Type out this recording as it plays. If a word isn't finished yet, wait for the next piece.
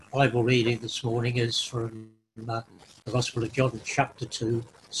Bible reading this morning is from the Gospel of John, chapter 2,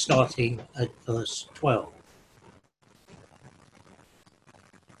 starting at verse 12.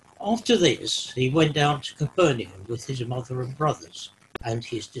 After this, he went down to Capernaum with his mother and brothers and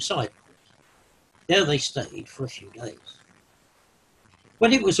his disciples. There they stayed for a few days.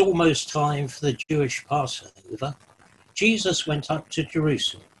 When it was almost time for the Jewish Passover, Jesus went up to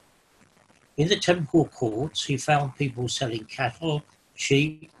Jerusalem. In the temple courts, he found people selling cattle,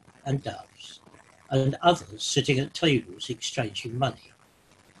 sheep, and doves, and others sitting at tables exchanging money.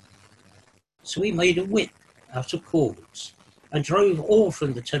 So he made a whip out of cords and drove all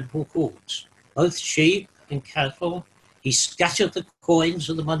from the temple courts, both sheep and cattle. He scattered the coins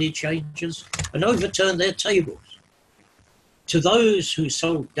of the money changers and overturned their tables. To those who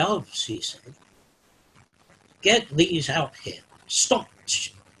sold doves, he said, "Get these out here. Stop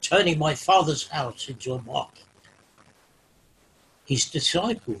turning my Father's house into a market." His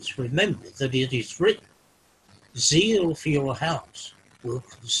disciples remembered that it is written, "Zeal for your house will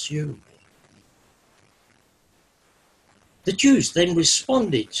consume me." The Jews then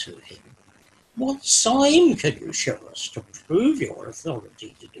responded to him, "What sign can you show us to prove your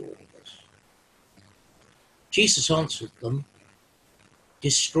authority to do all this?" Jesus answered them,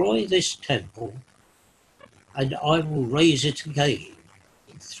 "Destroy this temple, and I will raise it again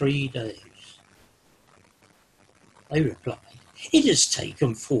in 3 days." They replied, "It has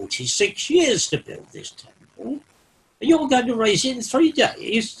taken 46 years to build this temple, and you're going to raise it in 3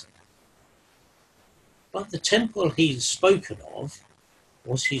 days?" But the temple he'd spoken of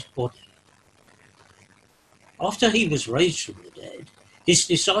was his body. After he was raised from the dead, his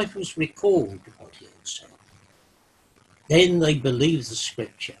disciples recalled what he had said. Then they believed the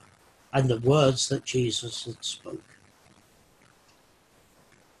scripture and the words that Jesus had spoken.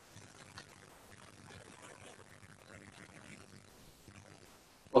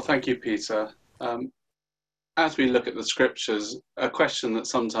 Well, thank you, Peter. As we look at the scriptures, a question that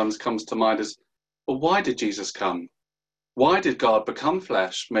sometimes comes to mind is, well, why did Jesus come? Why did God become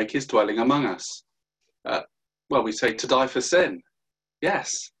flesh, make his dwelling among us? Well, we say to die for sin.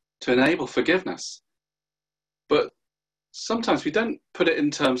 Yes, to enable forgiveness. But sometimes we don't put it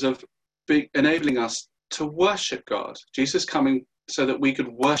in terms of enabling us to worship God. Jesus coming so that we could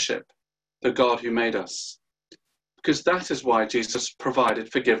worship the God who made us. Because that is why Jesus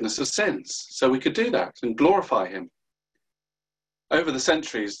provided forgiveness of sins, so we could do that and glorify him. Over the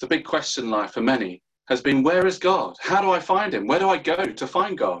centuries, the big question in life for many has been, where is God? How do I find him? Where do I go to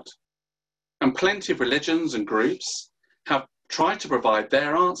find God? And plenty of religions and groups have tried to provide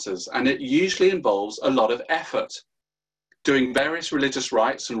their answers, and it usually involves a lot of effort, doing various religious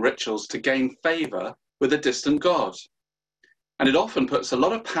rites and rituals to gain favour with a distant God. And it often puts a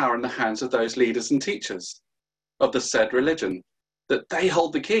lot of power in the hands of those leaders and teachers of the said religion, that they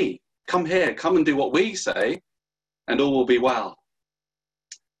hold the key. Come here, come and do what we say, and all will be well.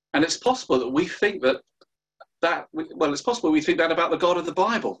 And it's possible that we think it's possible we think that about the God of the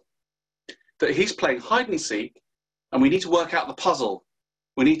Bible, that he's playing hide and seek, and we need to work out the puzzle.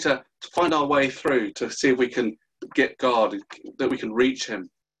 We need to find our way through to see if we can get God, that we can reach him.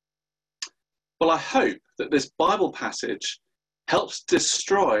 Well, I hope that this Bible passage helps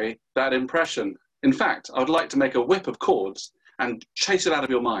destroy that impression. In fact, I would like to make a whip of cords and chase it out of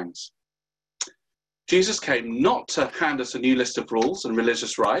your minds. Jesus came not to hand us a new list of rules and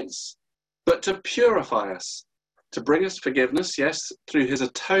religious rites, but to purify us, to bring us forgiveness, yes, through his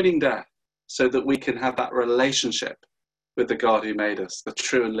atoning death, so that we can have that relationship with the God who made us, the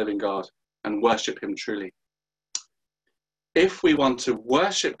true and living God, and worship him truly. If we want to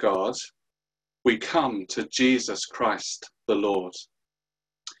worship God, we come to Jesus Christ the Lord.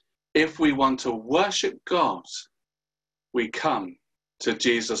 If we want to worship God, we come to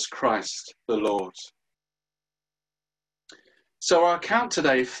Jesus Christ the Lord. So our account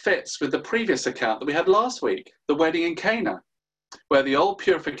today fits with the previous account that we had last week, the wedding in Cana, where the old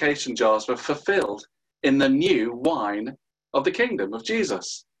purification jars were fulfilled in the new wine of the kingdom of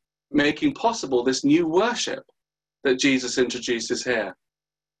Jesus, making possible this new worship that Jesus introduces here.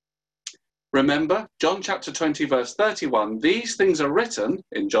 Remember, John chapter 20, verse 31, these things are written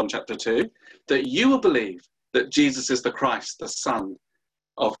in John chapter 2, that you will believe that Jesus is the Christ, the Son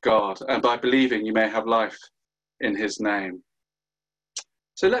of God, and by believing you may have life in his name.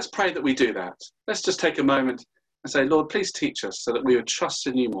 So let's pray that we do that. Let's just take a moment and say, Lord, please teach us so that we would trust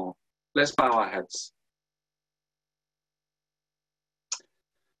in you more. Let's bow our heads.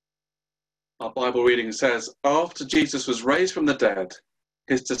 Our Bible reading says, after Jesus was raised from the dead,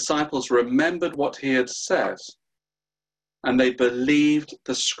 his disciples remembered what he had said, and they believed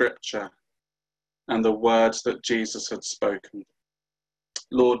the scripture and the words that Jesus had spoken.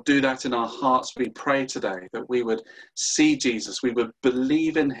 Lord, do that in our hearts, we pray today, that we would see Jesus, we would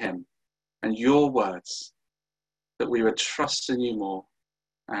believe in him and your words, that we would trust in you more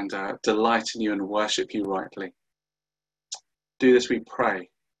and delight in you and worship you rightly. Do this, we pray,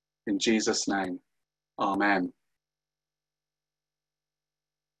 in Jesus' name. Amen.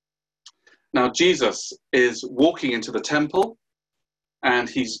 Now, Jesus is walking into the temple, and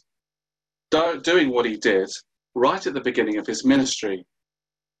he's doing what he did right at the beginning of his ministry.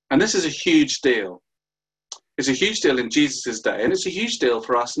 And this is a huge deal. It's a huge deal in Jesus' day, and it's a huge deal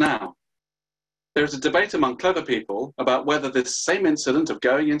for us now. There's a debate among clever people about whether this same incident of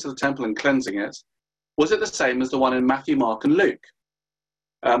going into the temple and cleansing it, was it the same as the one in Matthew, Mark, and Luke?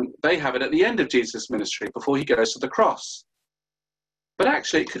 They have it at the end of Jesus' ministry, before he goes to the cross. But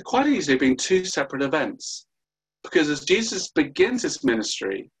actually, it could quite easily have been two separate events. Because as Jesus begins his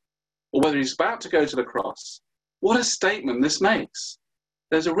ministry, or whether he's about to go to the cross, what a statement this makes.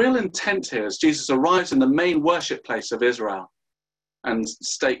 There's a real intent here as Jesus arrives in the main worship place of Israel and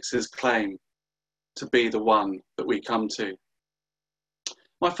stakes his claim to be the one that we come to.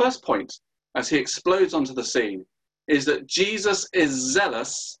 My first point, as he explodes onto the scene, is that Jesus is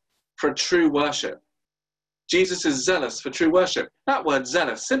zealous for true worship. Jesus is zealous for true worship. That word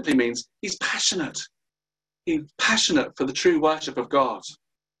zealous simply means he's passionate. He's passionate for the true worship of God.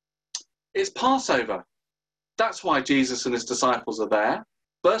 It's Passover. That's why Jesus and his disciples are there.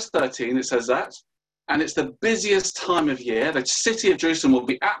 Verse 13, it says that. And it's the busiest time of year. The city of Jerusalem will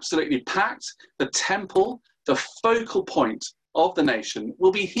be absolutely packed. The temple, the focal point of the nation,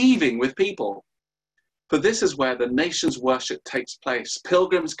 will be heaving with people. For this is where the nation's worship takes place.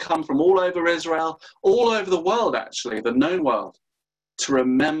 Pilgrims come from all over Israel, all over the world actually, the known world, to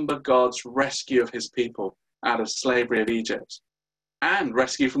remember God's rescue of his people out of slavery of Egypt and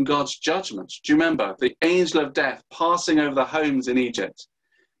rescue from God's judgment. Do you remember the angel of death passing over the homes in Egypt?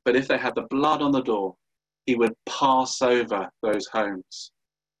 But if they had the blood on the door, he would pass over those homes.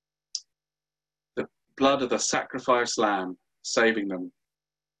 The blood of the sacrificed lamb saving them.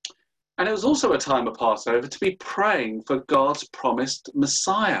 And it was also a time of Passover to be praying for God's promised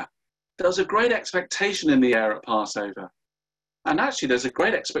Messiah. There was a great expectation in the air at Passover. And actually there's a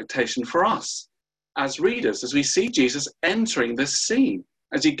great expectation for us as readers, as we see Jesus entering this scene,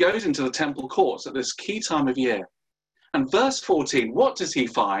 as he goes into the temple courts at this key time of year. And verse 14, what does he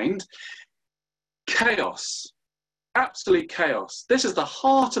find? Chaos, absolute chaos. This is the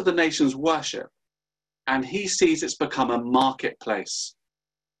heart of the nation's worship. And he sees it's become a marketplace.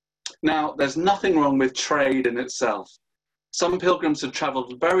 Now, there's nothing wrong with trade in itself. Some pilgrims have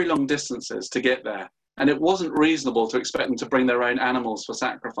travelled very long distances to get there, and it wasn't reasonable to expect them to bring their own animals for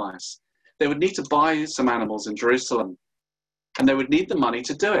sacrifice. They would need to buy some animals in Jerusalem, and they would need the money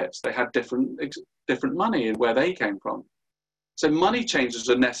to do it. They had different money in where they came from. So money changes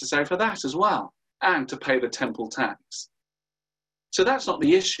are necessary for that as well, and to pay the temple tax. So that's not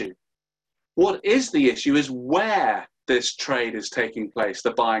the issue. What is the issue is where this trade is taking place,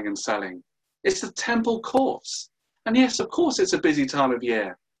 the buying and selling. It's the temple courts. And yes, of course, it's a busy time of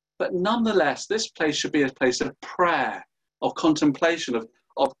year. But nonetheless, this place should be a place of prayer, of contemplation,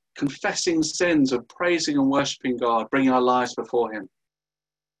 of confessing sins, of praising and worshipping God, bringing our lives before him.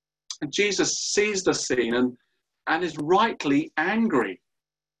 And Jesus sees the scene and is rightly angry.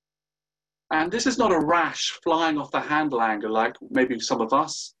 And this is not a rash, flying off the handle anger like maybe some of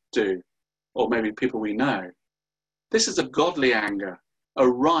us do, or maybe people we know. This is a godly anger, a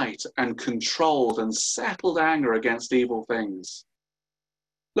right and controlled and settled anger against evil things.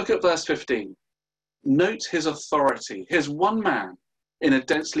 Look at verse 15. Note his authority. Here's one man in a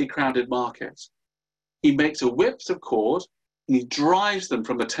densely crowded market. He makes a whip of cord and he drives them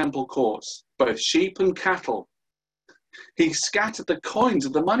from the temple courts, both sheep and cattle. He scattered the coins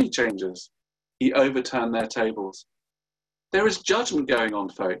of the money changers. He overturned their tables. There is judgment going on,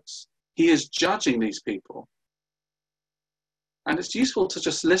 folks. He is judging these people. And it's useful to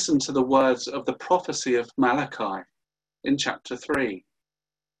just listen to the words of the prophecy of Malachi in chapter 3.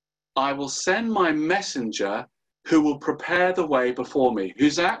 I will send my messenger who will prepare the way before me.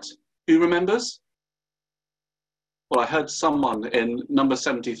 Who's that? Who remembers? Well, I heard someone in number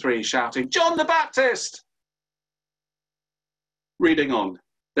 73 shouting, John the Baptist! Reading on.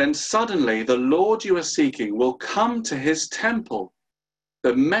 Then suddenly the Lord you are seeking will come to his temple.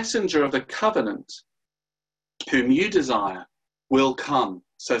 The messenger of the covenant, whom you desire, will come,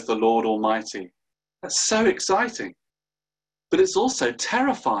 says the Lord Almighty. That's so exciting. But it's also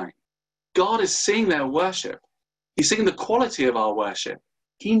terrifying. God is seeing their worship. He's seeing the quality of our worship.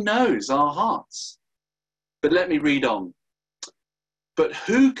 He knows our hearts. But let me read on. But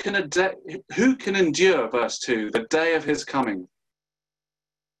who can endure, verse 2, the day of his coming?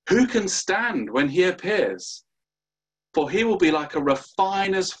 Who can stand when he appears? For he will be like a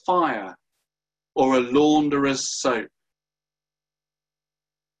refiner's fire or a launderer's soap.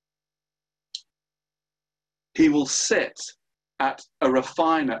 He will sit at a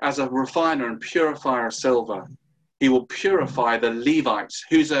refiner, as a refiner and purifier of silver. He will purify the Levites.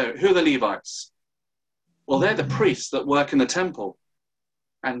 Who are the Levites? Well, they're the priests that work in the temple.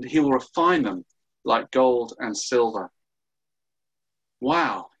 And he will refine them like gold and silver.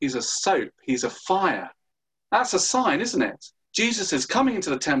 Wow, he's a soap, he's a fire. That's a sign, isn't it? Jesus is coming into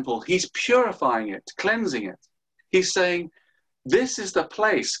the temple, he's purifying it, cleansing it. He's saying, this is the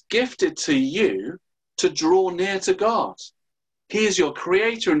place gifted to you to draw near to God. He is your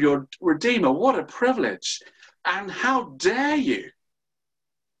creator and your redeemer. What a privilege. And how dare you?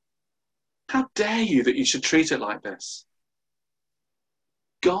 How dare you that you should treat it like this?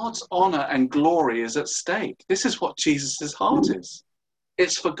 God's honor and glory is at stake. This is what Jesus' heart is.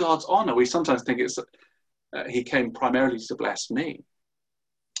 It's for God's honor. We sometimes think it's he came primarily to bless me,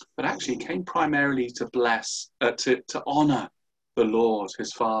 but actually he came primarily to bless, to honor the Lord,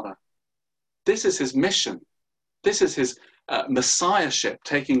 his Father. This is his mission. This is his messiahship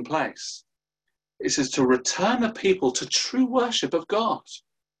taking place. It is to return the people to true worship of God,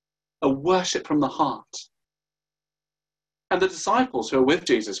 a worship from the heart. And the disciples who are with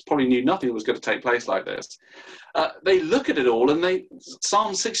Jesus probably knew nothing was going to take place like this. They look at it all and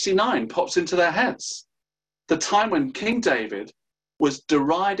Psalm 69 pops into their heads. The time when King David was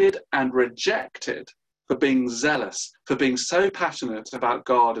derided and rejected for being zealous, for being so passionate about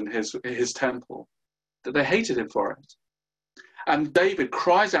God and his temple, that they hated him for it. And David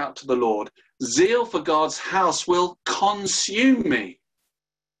cries out to the Lord, zeal for God's house will consume me.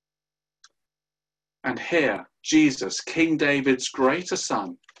 And here, Jesus, King David's greater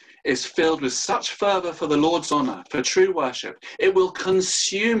son, is filled with such fervour for the Lord's honour, for true worship, it will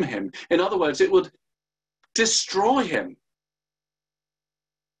consume him. In other words, it would destroy him.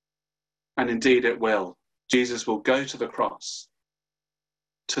 And indeed it will. Jesus will go to the cross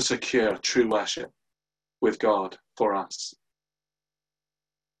to secure true worship with God for us.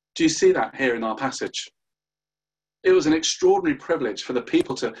 Do you see that here in our passage? It was an extraordinary privilege for the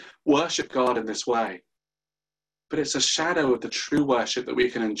people to worship God in this way. But it's a shadow of the true worship that we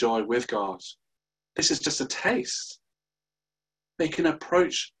can enjoy with God. This is just a taste. They could not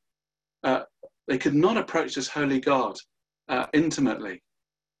approach this holy God intimately.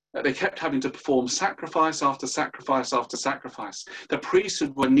 They kept having to perform sacrifice after sacrifice after sacrifice. The priests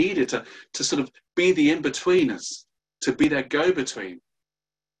were needed to sort of be the in-betweeners, to be their go-between.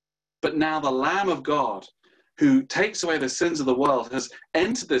 But now the Lamb of God, who takes away the sins of the world, has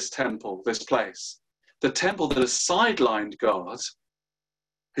entered this temple, this place. The temple that has sidelined God,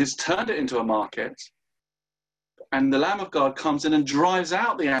 has turned it into a market, and the Lamb of God comes in and drives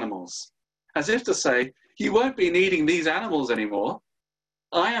out the animals, as if to say, you won't be needing these animals anymore.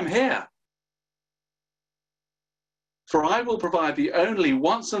 I am here. For I will provide the only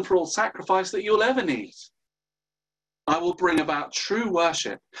once and for all sacrifice that you'll ever need. I will bring about true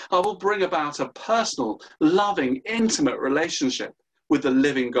worship. I will bring about a personal, loving, intimate relationship with the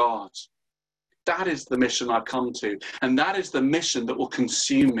living God. That is the mission I've come to. And that is the mission that will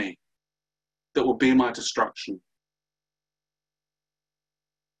consume me, that will be my destruction.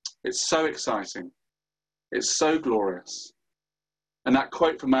 It's so exciting. It's so glorious. And that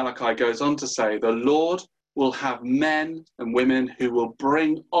quote from Malachi goes on to say, the Lord will have men and women who will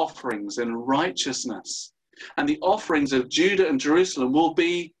bring offerings in righteousness. And the offerings of Judah and Jerusalem will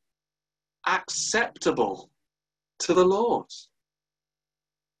be acceptable to the Lord.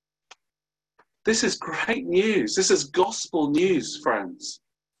 This is great news. This is gospel news, friends.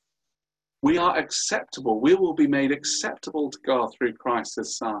 We are acceptable. We will be made acceptable to God through Christ,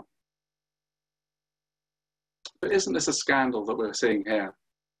 his Son. But isn't this a scandal that we're seeing here?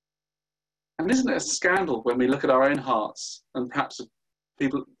 And isn't it a scandal when we look at our own hearts and perhaps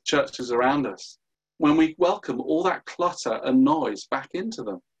people, churches around us, when we welcome all that clutter and noise back into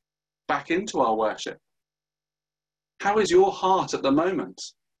them, back into our worship? How is your heart at the moment?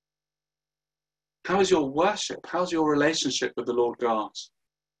 How is your worship? How's your relationship with the Lord God?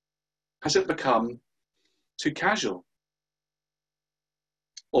 Has it become too casual?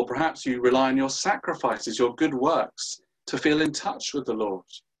 Or perhaps you rely on your sacrifices, your good works, to feel in touch with the Lord.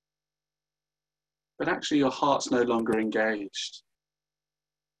 But actually your heart's no longer engaged.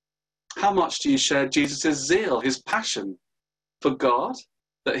 How much do you share Jesus' zeal, his passion for God,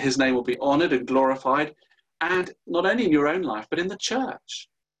 that his name will be honoured and glorified, and not only in your own life, but in the church?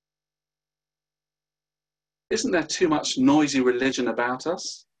 Isn't there too much noisy religion about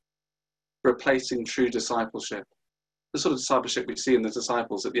us, replacing true discipleship? the sort of discipleship we see in the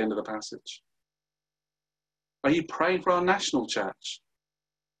disciples at the end of the passage? Are you praying for our national church?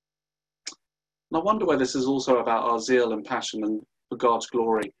 And I wonder whether this is also about our zeal and passion and for God's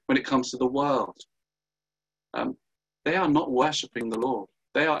glory when it comes to the world. They are not worshipping the Lord.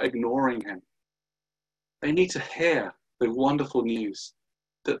 They are ignoring him. They need to hear the wonderful news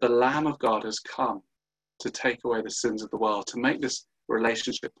that the Lamb of God has come to take away the sins of the world, to make this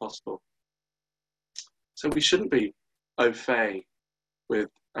relationship possible. So we shouldn't be au fait with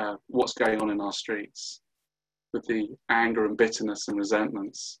what's going on in our streets, with the anger and bitterness and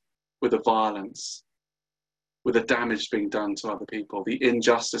resentments, with the violence, with the damage being done to other people, the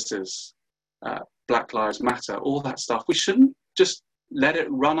injustices, Black Lives Matter, all that stuff. We shouldn't just let it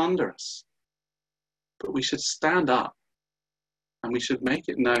run under us, but we should stand up and we should make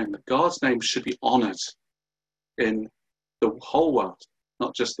it known that God's name should be honoured in the whole world,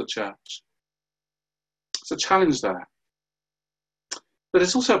 not just the church. It's a challenge there. But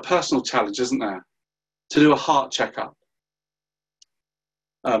it's also a personal challenge, isn't there? To do a heart checkup.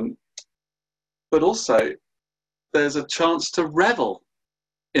 But also, there's a chance to revel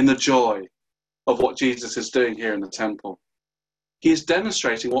in the joy of what Jesus is doing here in the temple. He is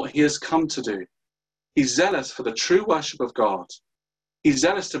demonstrating what he has come to do. He's zealous for the true worship of God. He's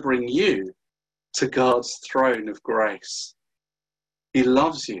zealous to bring you to God's throne of grace. He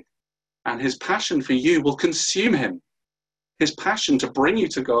loves you, and his passion for you will consume him. His passion to bring you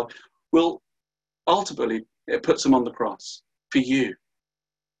to God will ultimately, it puts him on the cross for you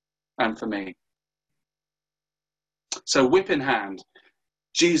and for me. So whip in hand,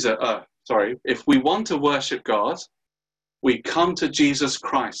 if we want to worship God, we come to Jesus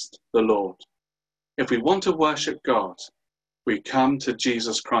Christ, the Lord. If we want to worship God, we come to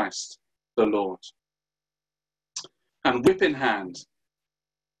Jesus Christ, the Lord. And whip in hand,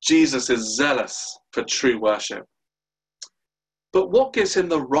 Jesus is zealous for true worship. But what gives him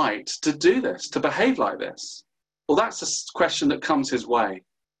the right to do this, to behave like this? Well, that's a question that comes his way.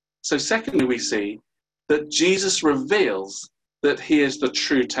 So secondly, we see that Jesus reveals that he is the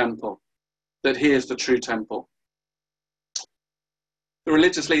true temple, that he is the true temple. The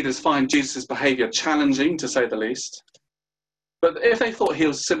religious leaders find Jesus' behaviour challenging, to say the least. But if they thought he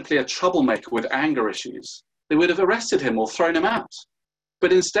was simply a troublemaker with anger issues, they would have arrested him or thrown him out.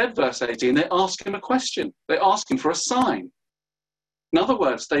 But instead, verse 18, they ask him a question. They ask him for a sign. In other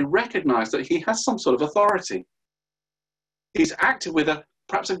words, they recognise that he has some sort of authority. He's acted with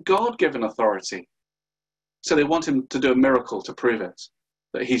perhaps a God-given authority. So they want him to do a miracle to prove it,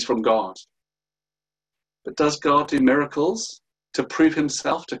 that he's from God. But does God do miracles to prove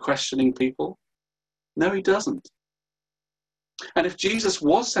himself to questioning people? No, he doesn't. And if Jesus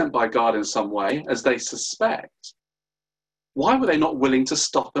was sent by God in some way, as they suspect, why were they not willing to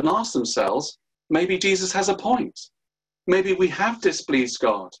stop and ask themselves, maybe Jesus has a point. Maybe we have displeased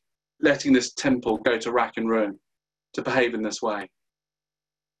God, letting this temple go to rack and ruin, to behave in this way.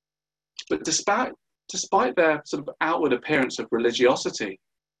 But despite their sort of outward appearance of religiosity,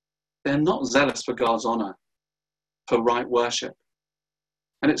 they're not zealous for God's honour, for right worship.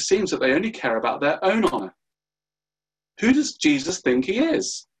 And it seems that they only care about their own honour. Who does Jesus think he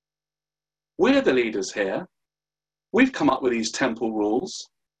is? We're the leaders here. We've come up with these temple rules.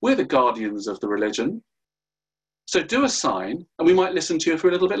 We're the guardians of the religion. So do a sign, and we might listen to you for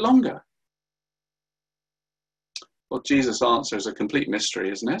a little bit longer. Well, Jesus' answer is a complete mystery,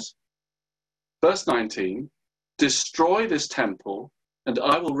 isn't it? Verse 19, destroy this temple, and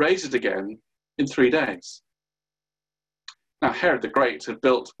I will raise it again in 3 days. Now, Herod the Great had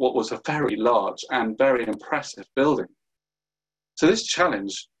built what was a very large and very impressive building. So this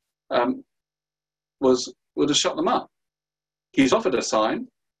challenge would have shut them up. He's offered a sign,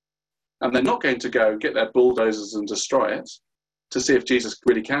 and they're not going to go get their bulldozers and destroy it to see if Jesus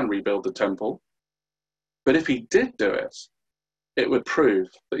really can rebuild the temple. But if he did do it, it would prove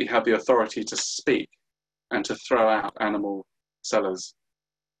that he had the authority to speak and to throw out animal sellers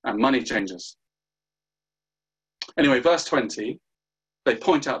and money changers. Anyway, verse 20, they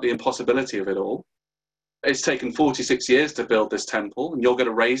point out the impossibility of it all. It's taken 46 years to build this temple, and you're going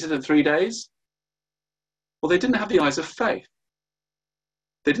to raise it in 3 days? Well, they didn't have the eyes of faith.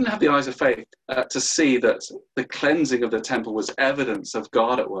 They didn't have the eyes of faith to see that the cleansing of the temple was evidence of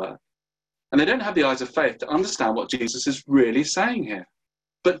God at work. And they don't have the eyes of faith to understand what Jesus is really saying here.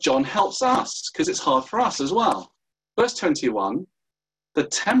 But John helps us, because it's hard for us as well. Verse 21, the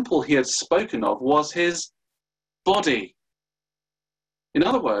temple he had spoken of was his body. In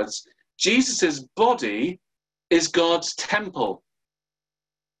other words, Jesus' body is God's temple.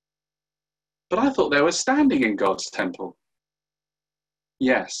 But I thought they were standing in God's temple.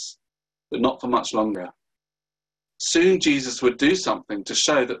 Yes, but not for much longer. Soon Jesus would do something to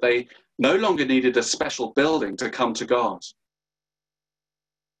show that they no longer needed a special building to come to God.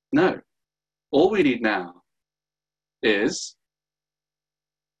 No, all we need now is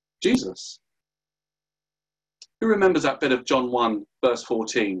Jesus. Who remembers that bit of John 1, verse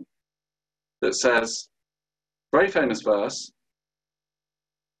 14, that says, very famous verse,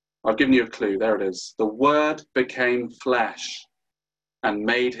 I've given you a clue, there it is. The Word became flesh and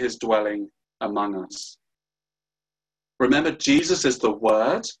made his dwelling among us. Remember, Jesus is the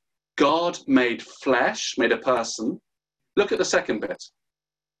Word. God made flesh, made a person. Look at the second bit.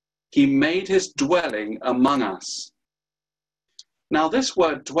 He made his dwelling among us. Now, this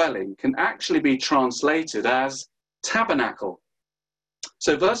word dwelling can actually be translated as tabernacle.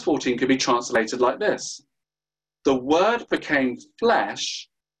 So verse 14 could be translated like this. The Word became flesh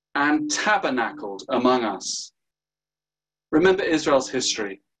and tabernacled among us. Remember Israel's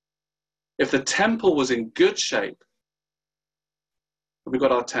history. If the temple was in good shape, we've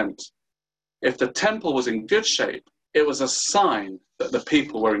got our tent. If the temple was in good shape, it was a sign that the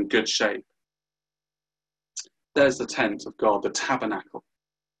people were in good shape. There's the tent of God, the tabernacle.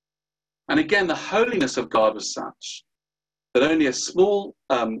 And again, the holiness of God was such that only a small...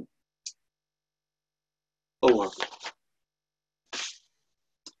 to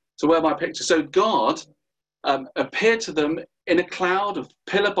where my picture. So God appeared to them in a cloud of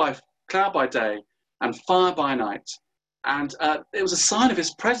cloud by day and fire by night. And it was a sign of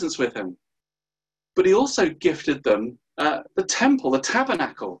his presence with him. But he also gifted them the temple, the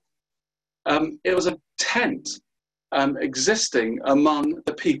tabernacle. It was a tent existing among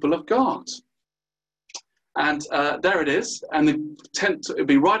the people of God. And there it is. And the tent would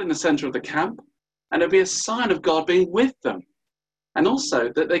be right in the center of the camp. And it would be a sign of God being with them. And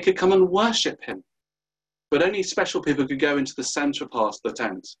also that they could come and worship him. But only special people could go into the center part of the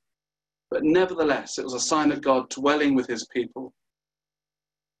tent. But nevertheless, it was a sign of God dwelling with his people.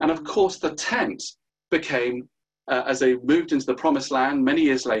 And of course, the tent became, as they moved into the promised land many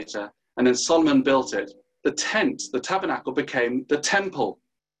years later, and then Solomon built it, the tent, the tabernacle, became the temple.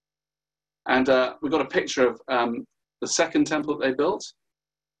 And we've got a picture of the second temple that they built.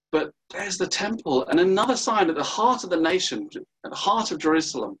 But there's the temple, and another sign at the heart of the nation, at the heart of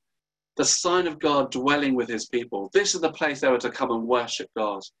Jerusalem, the sign of God dwelling with his people. This is the place they were to come and worship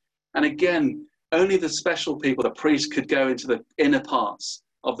God. And again, only the special people, the priests, could go into the inner parts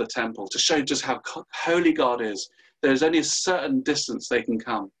of the temple to show just how holy God is. There's only a certain distance they can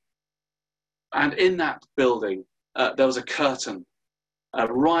come. And in that building, there was a curtain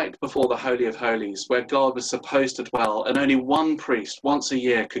right before the Holy of Holies, where God was supposed to dwell, and only one priest once a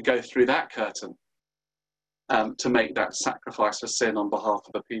year could go through that curtain to make that sacrifice for sin on behalf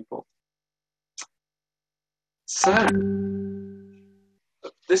of the people. So,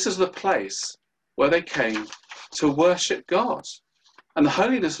 this is the place where they came to worship God. And the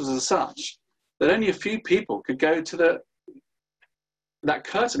holiness was as such that only a few people could go to that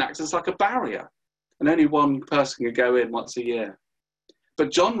curtain acts as like a barrier, and only one person could go in once a year.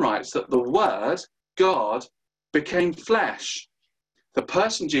 But John writes that the Word, God, became flesh. The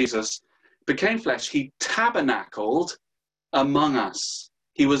person Jesus became flesh. He tabernacled among us.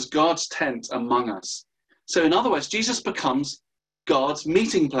 He was God's tent among us. So in other words, Jesus becomes God's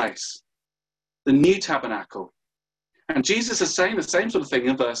meeting place, the new tabernacle. And Jesus is saying the same sort of thing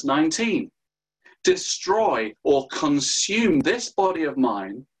in verse 19. Destroy or consume this body of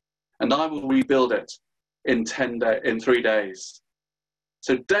mine, and I will rebuild it in 3 days.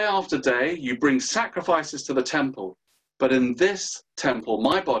 So day after day, you bring sacrifices to the temple. But in this temple,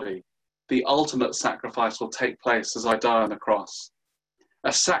 my body, the ultimate sacrifice will take place as I die on the cross.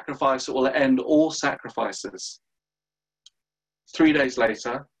 A sacrifice that will end all sacrifices. 3 days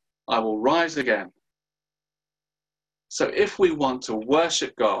later, I will rise again. So if we want to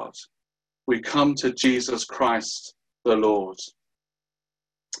worship God, we come to Jesus Christ the Lord.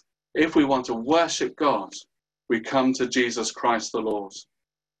 If we want to worship God, we come to Jesus Christ the Lord.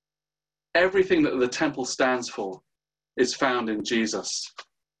 Everything that the temple stands for is found in Jesus.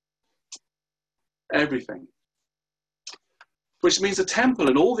 Everything. Which means the temple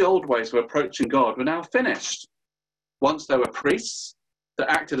and all the old ways of approaching God were now finished. Once there were priests that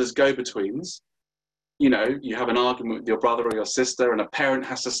acted as go-betweens. You know, you have an argument with your brother or your sister and a parent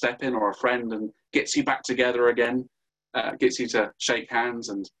has to step in, or a friend, and gets you back together again, gets you to shake hands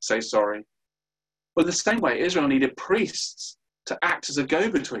and say sorry. Well, the same way, Israel needed priests to act as a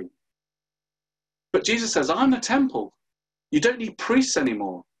go-between. But Jesus says, I'm the temple. You don't need priests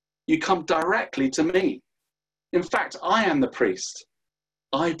anymore. You come directly to me. In fact, I am the priest.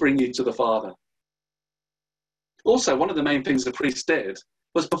 I bring you to the Father. Also, one of the main things the priest did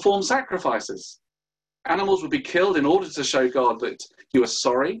was perform sacrifices. Animals would be killed in order to show God that you are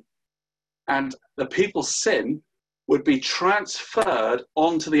sorry, and the people's sin would be transferred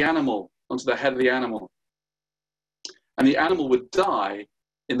onto the animal, onto the head of the animal. And the animal would die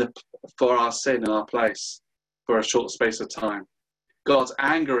for our sin in our place for a short space of time. God's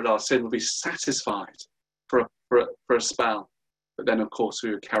anger at our sin would be satisfied for a spell, but then, of course,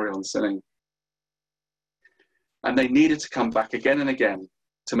 we would carry on sinning. And they needed to come back again and again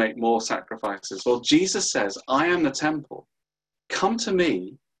to make more sacrifices. Well, Jesus says, I am the temple. Come to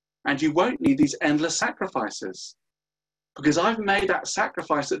me, and you won't need these endless sacrifices, because I've made that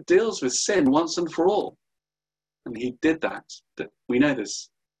sacrifice that deals with sin once and for all. And he did that. We know this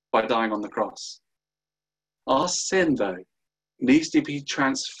by dying on the cross. Our sin, though, needs to be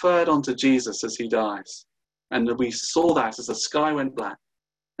transferred onto Jesus as he dies. And we saw that as the sky went black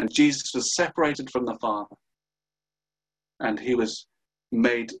and Jesus was separated from the Father. And he was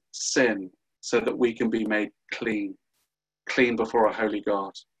made sin so that we can be made clean before a holy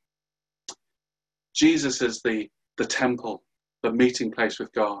God. Jesus is the temple, the meeting place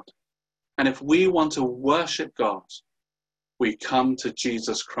with God. And if we want to worship God, we come to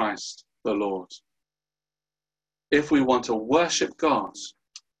Jesus Christ, the Lord. If we want to worship God,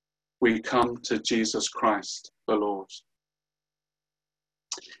 we come to Jesus Christ, the Lord.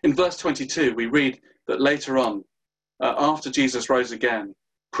 In verse 22, we read that later on, after Jesus rose again,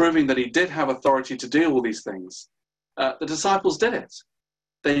 proving that he did have authority to do all these things, the disciples did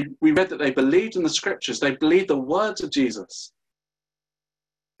it. We read that they believed in the scriptures, they believed the words of Jesus.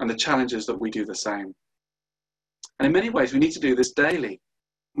 And the challenge is that we do the same. And in many ways, we need to do this daily.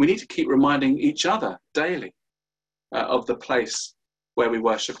 We need to keep reminding each other daily of the place where we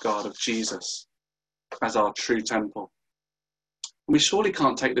worship God, of Jesus as our true temple. And we surely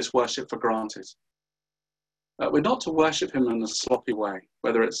can't take this worship for granted. We're not to worship him in a sloppy way,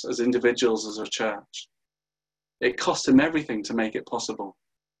 whether it's as individuals, as a church. It cost him everything to make it possible.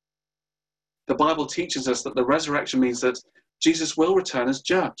 The Bible teaches us that the resurrection means that Jesus will return as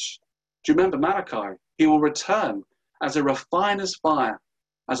judge. Do you remember Malachi? He will return as a refiner's fire,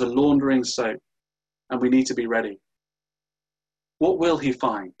 as a laundering soap, and we need to be ready. What will he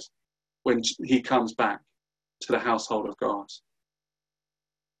find when he comes back to the household of God?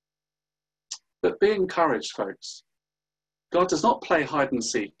 But be encouraged, folks. God does not play hide and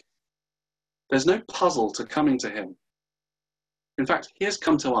seek. There's no puzzle to coming to him. In fact, he has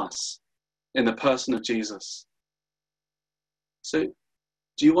come to us in the person of Jesus. So,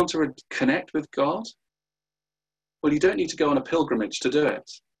 do you want to connect with God? Well, you don't need to go on a pilgrimage to do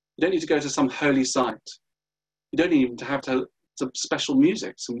it. You don't need to go to some holy site. You don't even have to special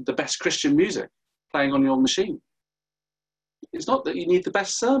music, the best Christian music playing on your machine. It's not that you need the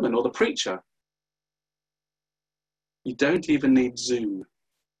best sermon or the preacher. You don't even need Zoom,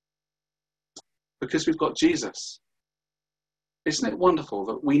 because we've got Jesus. Isn't it wonderful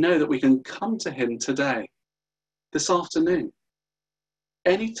that we know that we can come to him today, this afternoon,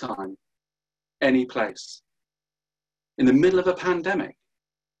 anytime, any place, in the middle of a pandemic?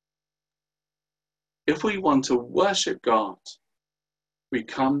 If we want to worship God, we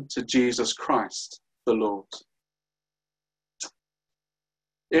come to Jesus Christ, the Lord.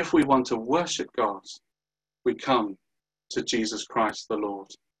 If we want to worship God, we come to Jesus Christ, the Lord.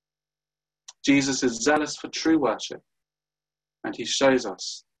 Jesus is zealous for true worship, and he shows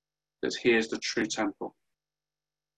us that he is the true temple.